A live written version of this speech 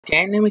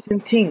Can a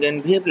machine think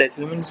and behave like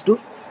humans do?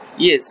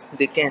 Yes,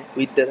 they can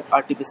with their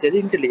artificial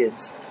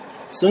intelligence.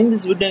 So in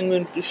this video I'm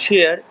going to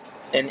share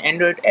an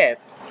Android app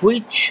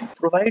which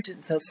provides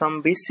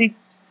some basic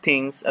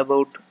things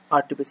about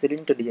artificial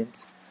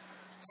intelligence.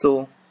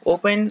 So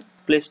open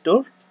Play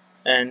Store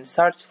and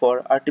search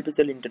for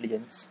artificial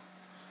intelligence.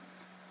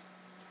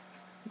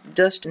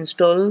 Just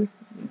install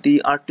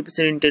the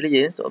artificial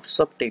intelligence of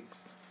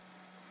Softex.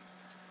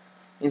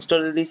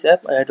 Install this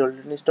app. I had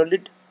already installed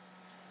it.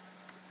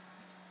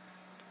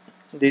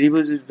 The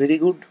reviews is very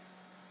good,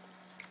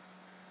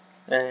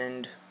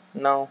 and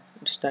now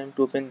it's time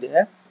to open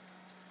the app.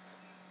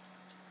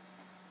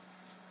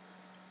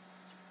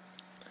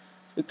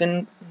 You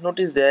can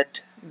notice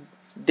that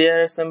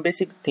there are some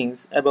basic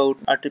things about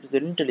artificial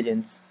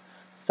intelligence.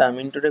 Some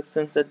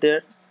introductions are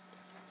there.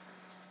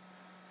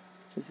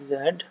 This is the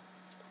head,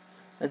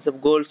 and some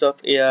goals of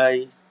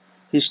AI,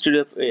 history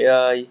of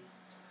AI.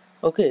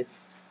 Okay,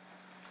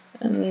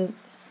 and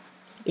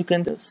you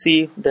can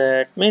see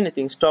that many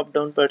things: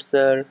 top-down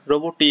parser,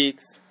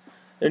 robotics.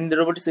 In the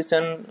robotics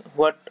section,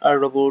 what are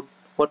robots?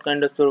 What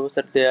kind of robots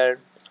are there?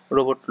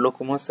 Robot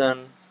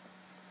locomotion.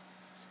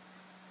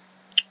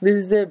 This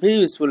is a very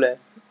useful app.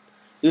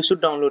 You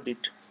should download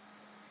it.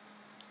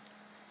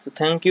 So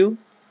thank you,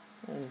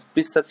 and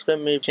please subscribe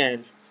my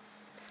channel.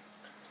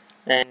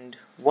 And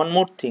one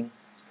more thing,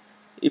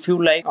 if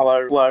you like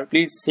our work,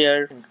 please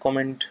share and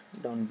comment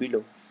down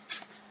below.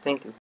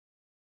 Thank you.